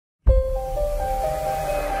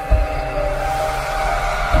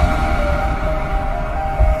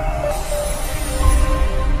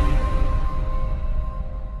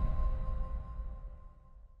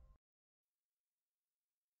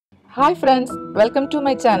Hi friends, welcome to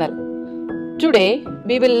my channel. Today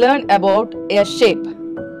we will learn about a shape.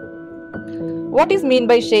 What is mean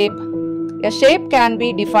by shape? A shape can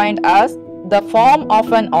be defined as the form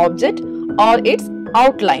of an object or its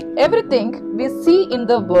outline. Everything we see in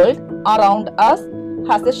the world around us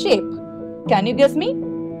has a shape. Can you guess me?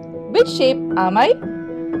 Which shape am I?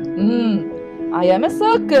 I am a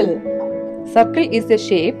circle. Circle is a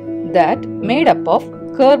shape that made up of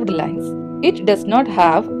curved lines. It does not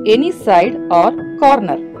have any side or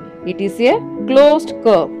corner. It is a closed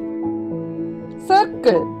curve.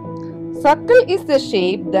 Circle. Circle is a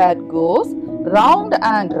shape that goes round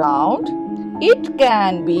and round. It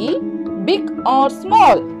can be big or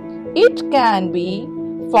small. It can be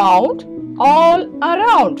found all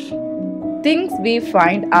around. Things we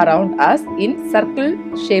find around us in circle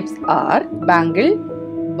shapes are bangle,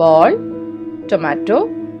 ball, tomato,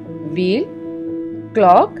 wheel,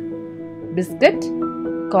 clock, biscuit,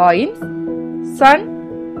 coins,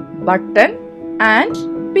 sun, button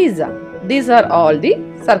and pizza. These are all the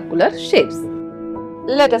circular shapes.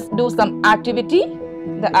 Let us do some activity.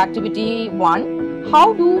 The activity 1.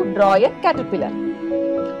 How to draw a caterpillar.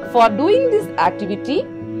 For doing this activity,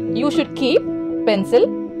 you should keep pencil,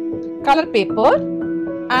 color paper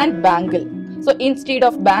and bangle. So instead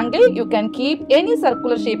of bangle, you can keep any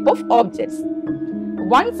circular shape of objects.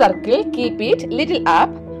 One circle, keep it little up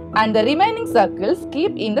and the remaining circles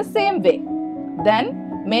keep in the same way.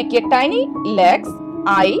 Then make a tiny legs,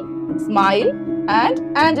 eye, smile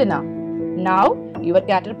and antenna. Now your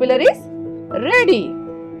caterpillar is ready.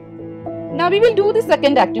 Now we will do the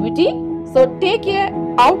second activity. So take a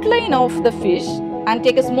outline of the fish and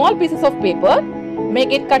take a small pieces of paper.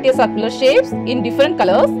 Make it cut a circular shapes in different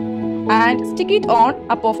colors and stick it on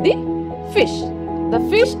up of the fish. The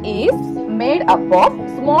fish is made up of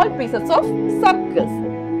small pieces of circles.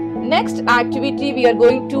 Next activity, we are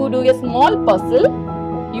going to do a small puzzle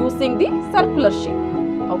using the circular shape.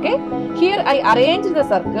 Okay, here I arranged the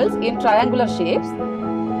circles in triangular shapes.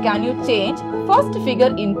 Can you change first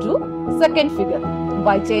figure into second figure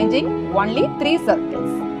by changing only 3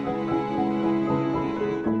 circles?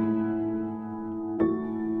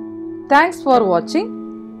 Thanks for watching.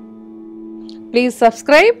 Please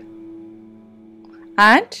subscribe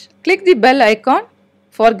and click the bell icon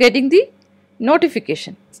for getting the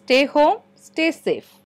notification. Stay home, stay safe.